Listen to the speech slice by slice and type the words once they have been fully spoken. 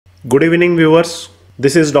Good evening viewers,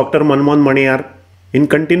 this is Dr. Maniyar. In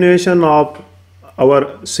continuation of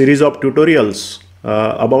our series of tutorials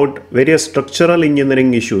about various structural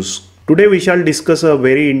engineering issues. Today we shall discuss a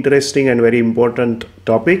very interesting and very important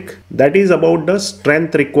topic, that is about the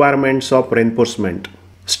strength requirements of reinforcement.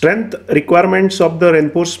 Strength requirements of the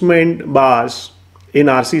reinforcement bars in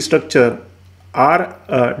RC structure are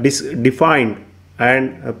defined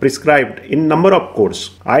and prescribed in number of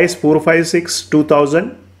codes. IS 456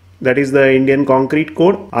 2000, that is the Indian Concrete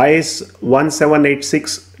Code, IS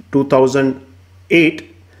 1786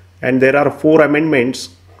 2008, and there are 4 amendments.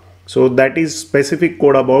 So that is specific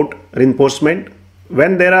code about reinforcement.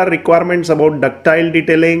 When there are requirements about ductile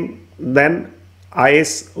detailing, then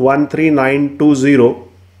IS 13920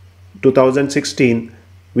 2016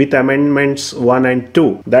 with amendments 1 and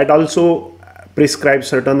 2, that also prescribes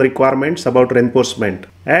certain requirements about reinforcement.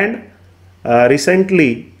 And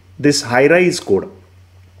recently this high-rise code,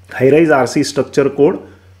 high-rise RC structure code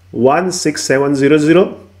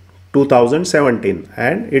 16700 2017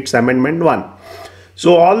 and its amendment 1.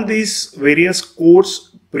 So all these various codes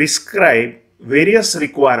prescribe various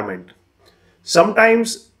requirements.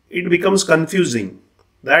 Sometimes it becomes confusing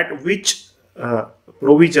that which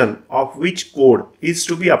provision of which code is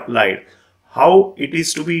to be applied, how it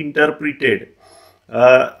is to be interpreted,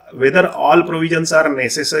 whether all provisions are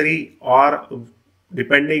necessary or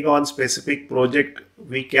depending on specific project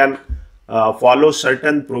we can follow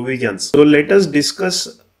certain provisions. So let us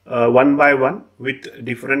discuss one by one with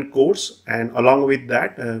different codes, and along with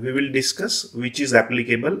that we will discuss which is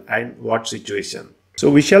applicable and what situation. So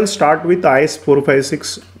we shall start with IS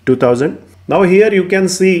 456 2000. Now here you can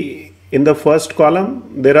see in the first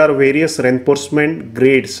column there are various reinforcement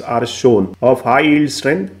grades are shown of high yield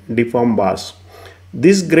strength deformed bars.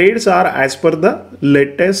 These grades are as per the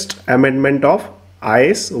latest amendment of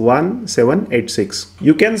IS 1786.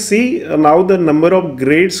 You can see now the number of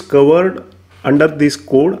grades covered under this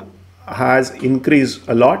code has increased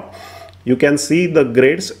a lot. You can see the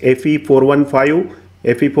grades FE 415,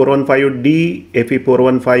 FE 415D, FE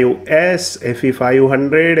 415S, FE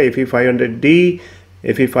 500, FE 500D,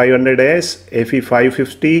 FE 500S, FE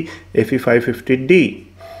 550, FE 550D,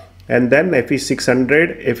 and then FE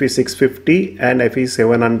 600, FE 650 and FE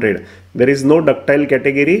 700. There is no ductile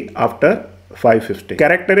category after 550.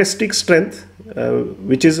 Characteristic strength,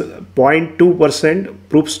 which is 0.2%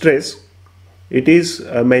 proof stress, it is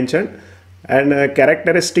mentioned, and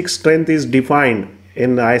characteristic strength is defined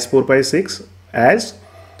in IS 456 as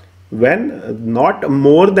when not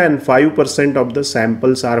more than 5% of the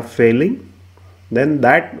samples are failing, then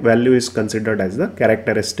that value is considered as the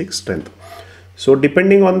characteristic strength. So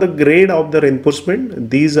depending on the grade of the reinforcement,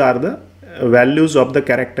 these are the values of the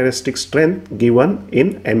characteristic strength given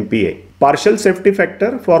in MPA. Partial safety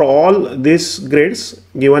factor for all these grades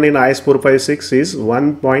given in IS 456 is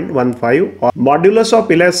 1.15. Modulus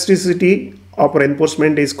of elasticity of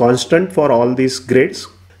reinforcement is constant for all these grades.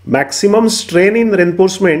 Maximum strain in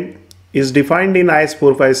reinforcement is defined in IS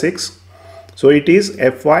 456. So it is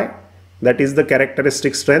Fy, that is the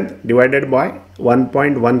characteristic strength, divided by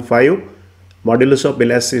 1.15 modulus of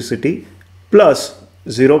elasticity plus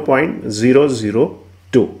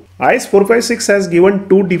 0.002. IS 456 has given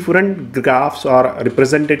two different graphs or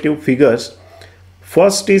representative figures.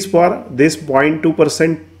 First is for this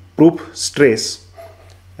 0.2% proof stress,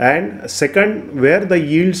 and second where the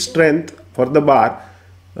yield strength for the bar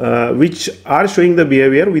which are showing the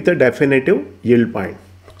behavior with a definitive yield point.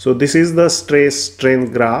 So this is the stress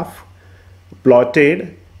strain graph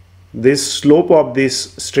plotted. This slope of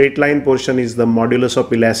this straight line portion is the modulus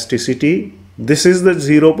of elasticity. This is the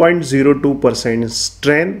 0.02%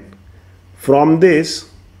 strain. From this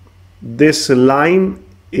line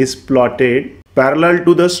is plotted parallel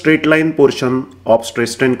to the straight line portion of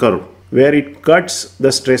stress strain curve, where it cuts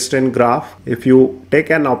the stress strain graph. If you take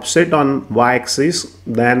an offset on y-axis,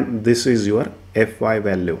 then this is your Fy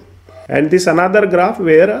value. And this another graph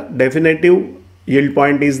where a definitive yield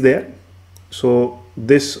point is there. So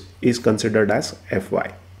this is considered as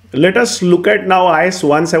Fy. Let us look at now IS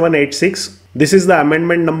 1786. This is the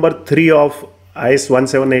amendment number 3 of IS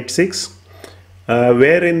 1786,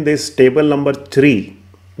 where in this table number 3,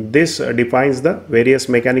 this defines the various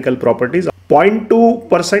mechanical properties.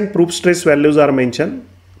 0.2% proof stress values are mentioned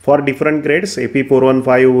for different grades, AP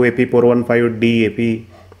 415, AP 415D, AP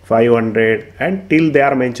 500, and till they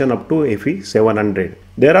are mentioned up to AP 700.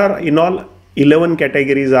 There are in all 11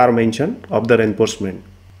 categories are mentioned of the reinforcement.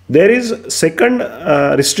 There is second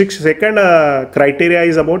criteria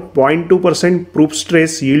is about 0.2% proof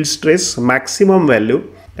stress yield stress maximum value,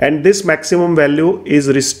 and this maximum value is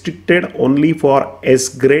restricted only for S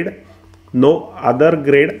grade No other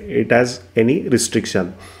grade it has any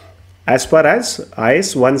restriction as far as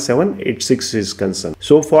IS 1786 is concerned.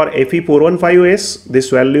 So for FE 415S, this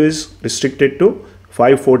value is restricted to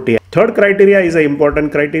 540. Third criteria is an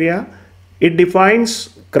important criteria. It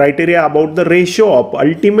defines criteria about the ratio of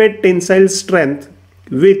ultimate tensile strength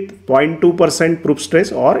with 0.2% proof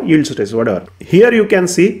stress or yield stress, whatever. Here you can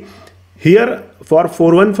see, here for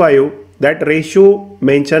 415, that ratio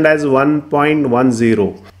mentioned as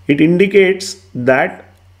 1.10. It indicates that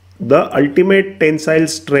the ultimate tensile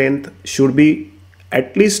strength should be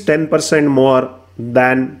at least 10% more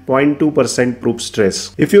than 0.2% proof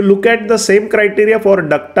stress. If you look at the same criteria for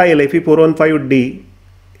ductile FE415D,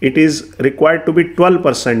 it is required to be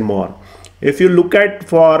 12% more. If you look at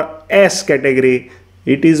for S category,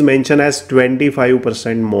 it is mentioned as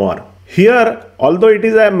 25% more. Here, although it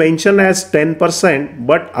is mentioned as 10%,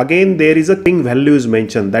 but again there is a thing value is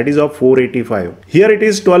mentioned, that is of 485. Here it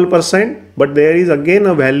is 12%, but there is again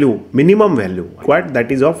a value, minimum value,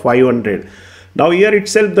 that is of 500. Now here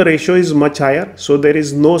itself the ratio is much higher, so there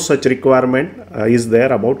is no such requirement is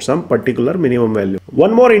there about some particular minimum value.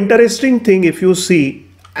 One more interesting thing, if you see,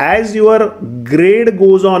 as your grade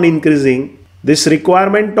goes on increasing, this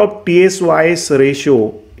requirement of TS/YS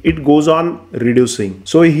ratio, it goes on reducing.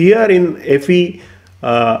 So here in FE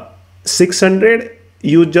 600,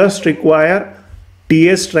 you just require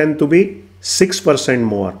TS strength to be 6%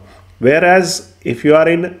 more. Whereas if you are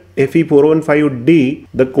in FE 415D,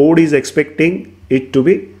 the code is expecting it to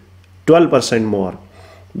be 12% more.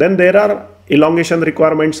 Then there are elongation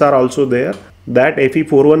requirements are also there, that FE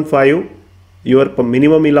 415, your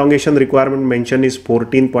minimum elongation requirement mentioned is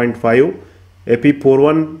 14.5. FE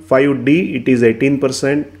 415D, it is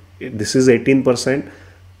 18%, this is 18%.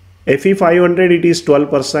 FE 500, it is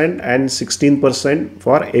 12% and 16%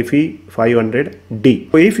 for FE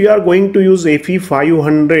 500D. So if you are going to use FE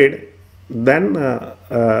 500, then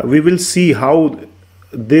we will see how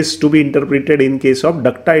this to be interpreted in case of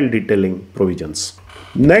ductile detailing provisions.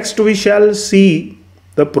 Next we shall see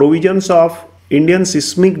the provisions of Indian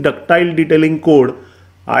Seismic Ductile Detailing Code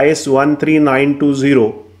IS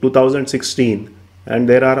 13920 2016, and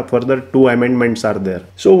there are further 2 amendments are there.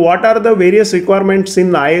 So what are the various requirements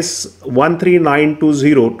in IS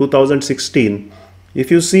 13920 2016? If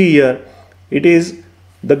you see here, it is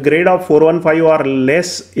the grade of 415 or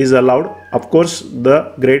less is allowed. Of course,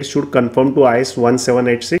 the grade should conform to IS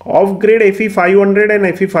 1786. Of grade FE 500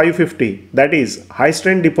 and FE 550, that is high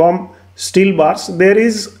strength deformed steel bars, there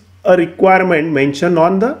is a requirement mentioned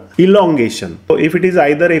on the elongation. So if it is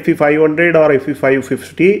either FE 500 or FE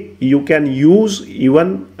 550, you can use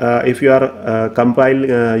even if you are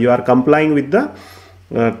complying with the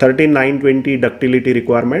 13920 ductility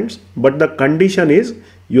requirements, but the condition is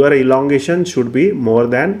your elongation should be more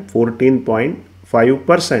than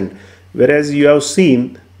 14.5%. Whereas you have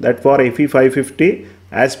seen that for FE 550,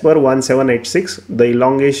 as per 1786, the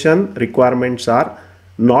elongation requirements are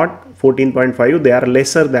not 14.5, they are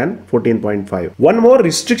lesser than 14.5. One more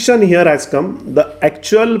restriction here has come. The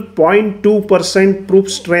actual 0.2%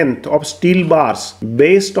 proof strength of steel bars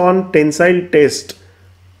based on tensile test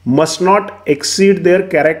must not exceed their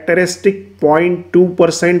characteristic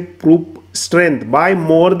 0.2% proof strength by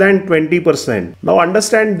more than 20%. Now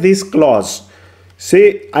understand this clause.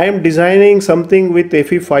 Say I am designing something with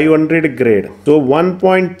FE 500 grade. So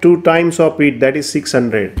 1.2 times of it, that is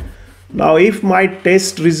 600. Now if my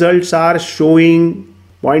test results are showing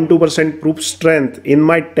 0.2% proof strength in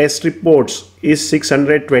my test reports is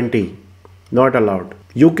 620, not allowed.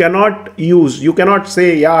 You cannot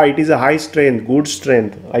say, yeah, it is a high strength, good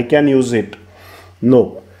strength, I can use it.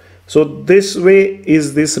 No. So this way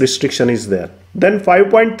is this restriction is there. Then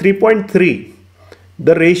 5.3.3,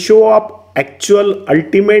 the ratio of actual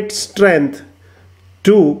ultimate strength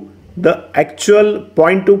to the actual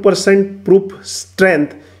 0.2% proof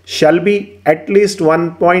strength shall be at least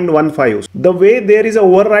 1.15. The way there is a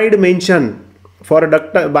override mention for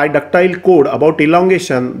by ductile code about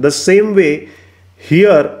elongation, the same way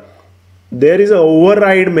here there is a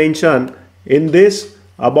override mention in this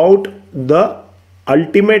about the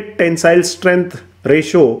ultimate tensile strength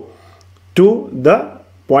ratio to the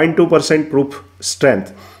 0.2% proof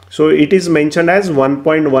strength. So it is mentioned as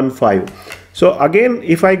 1.15. So again,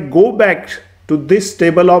 if I go back to this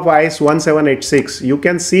table of IS 1786, you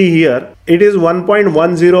can see here it is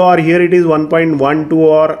 1.10 or here it is 1.12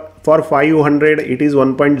 or for 500 it is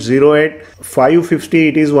 1.08, 550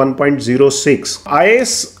 it is 1.06.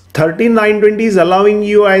 IS 13920 is allowing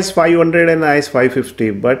you IS 500 and IS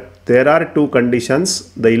 550, but there are 2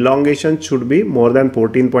 conditions. The elongation should be more than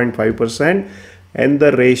 14.5% and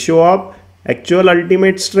the ratio of actual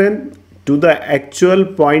ultimate strength to the actual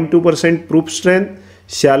 0.2% proof strength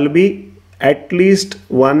shall be at least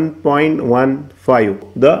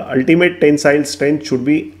 1.15. The ultimate tensile strength should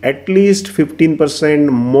be at least 15%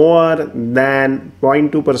 more than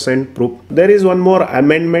 0.2% proof. There is one more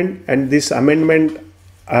amendment, and this amendment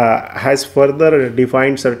has further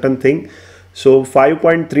defined certain thing. So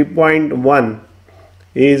 5.3.1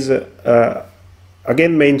 is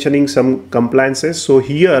again mentioning some compliances. So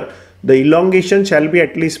here the elongation shall be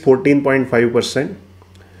at least 14.5%.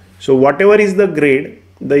 So whatever is the grade,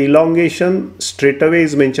 the elongation straight away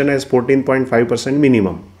is mentioned as 14.5%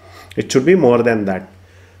 minimum. It should be more than that.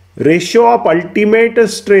 Ratio of ultimate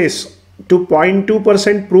stress to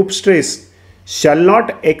 0.2% proof stress shall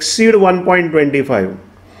not exceed 1.25.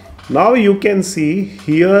 Now you can see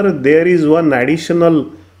here there is one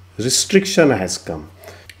additional restriction has come.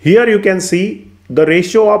 Here you can see the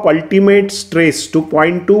ratio of ultimate stress to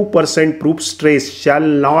 0.2% proof stress shall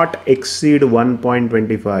not exceed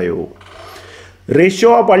 1.25.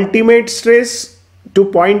 Ratio of ultimate stress to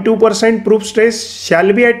 0.2% proof stress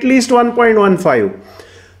shall be at least 1.15.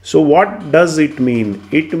 So what does it mean?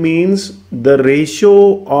 It means the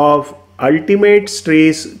ratio of ultimate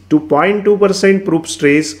stress to 0.2% proof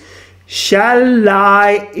stress shall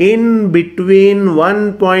lie in between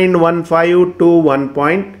 1.15 to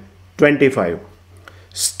 1.25.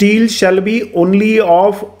 Steel shall be only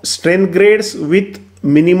of strength grades with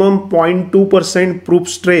minimum 0.2% proof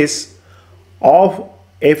stress of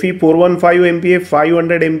Fe 415 MPa,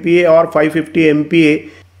 500 MPa or 550 MPa,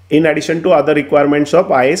 in addition to other requirements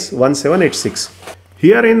of IS 1786.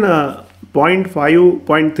 Here in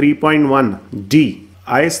 0.5.3.1 D,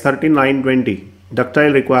 IS 13920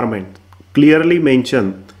 ductile requirement clearly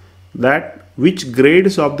mention that which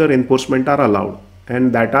grades of the reinforcement are allowed,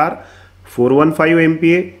 and that are 415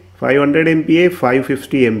 MPa, 500 MPa,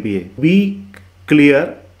 550 MPa. Be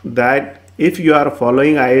clear that if you are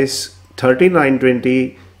following IS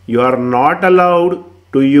 13920, you are not allowed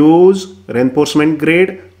to use reinforcement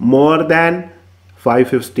grade more than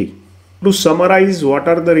 550. To summarize, what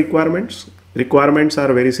are the requirements? Requirements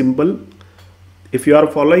are very simple. If you are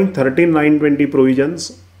following 13920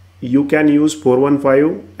 provisions, you can use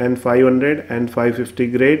 415 and 500 and 550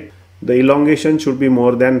 grade. The elongation should be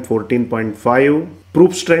more than 14.5.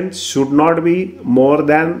 Proof strength should not be more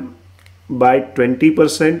than by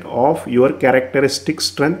 20% of your characteristic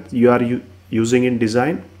strength you are using in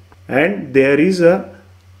design, and there is a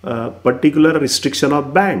particular restriction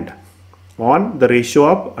of band on the ratio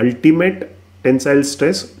of ultimate tensile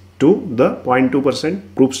stress to the 0.2%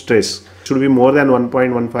 proof stress. It should be more than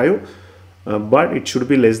 1.15, but it should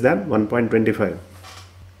be less than 1.25.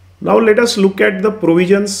 Now let us look at the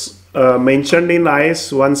provisions mentioned in IS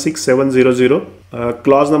 16700,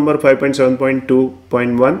 clause number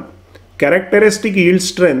 5.7.2.1. Characteristic yield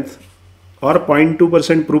strength or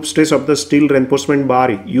 0.2% proof stress of the steel reinforcement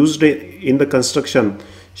bar used in the construction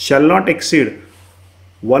shall not exceed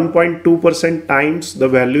 1.2% times the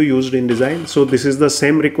value used in design. So this is the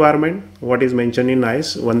same requirement what is mentioned in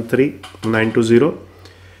IS 13920.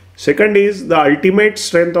 Second is the ultimate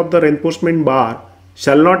strength of the reinforcement bar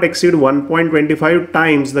shall not exceed 1.25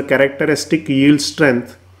 times the characteristic yield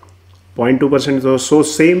strength 0.2%. So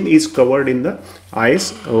same is covered in the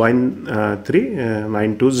IS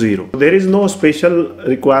 13920. There is no special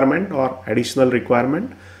requirement or additional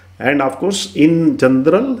requirement, and of course in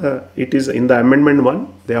general it is in the amendment 1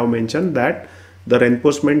 they have mentioned that the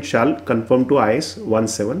reinforcement shall conform to IS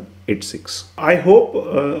 1786. I hope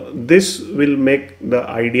this will make the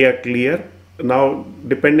idea clear. Now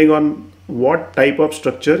depending on what type of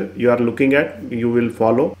structure you are looking at, you will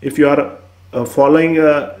follow. If you are following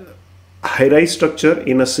a high-rise structure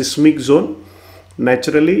in a seismic zone,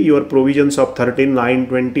 naturally your provisions of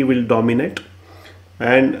 13920 will dominate,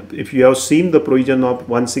 and if you have seen the provision of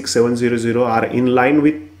 16700 are in line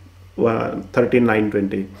with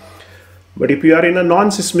 13920. But if you are in a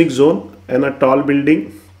non-seismic zone and a tall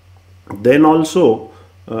building, then also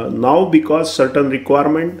now because certain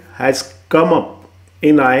requirement has come up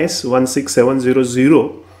in IS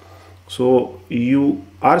 16700, so you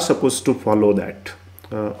are supposed to follow that.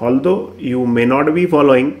 Although you may not be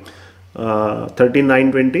following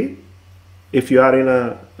 13920, if you are in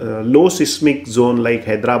a low seismic zone like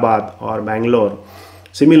Hyderabad or Bangalore,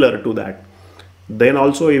 similar to that, then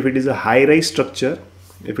also if it is a high-rise structure,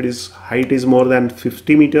 if it is height is more than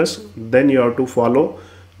 50 meters, then you have to follow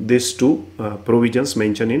these two provisions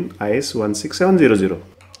mentioned in IS 16700.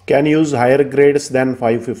 Can use higher grades than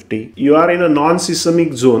 550. You are in a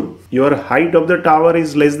non-seismic zone, your height of the tower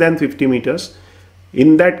is less than 50 meters.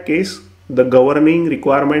 In that case, the governing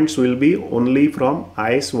requirements will be only from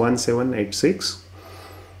IS 1786.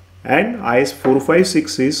 and IS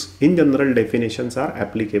 456 is in general definitions are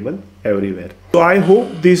applicable everywhere. So I hope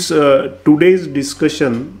this today's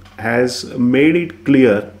discussion has made it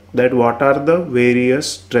clear that what are the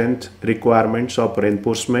various strength requirements of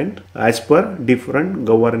reinforcement as per different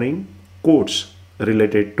governing codes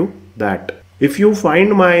related to that. If you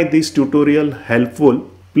find this tutorial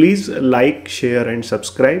helpful, please like, share and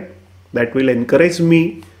subscribe. That will encourage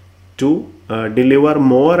me to deliver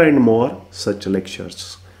more and more such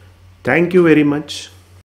lectures. Thank you very much.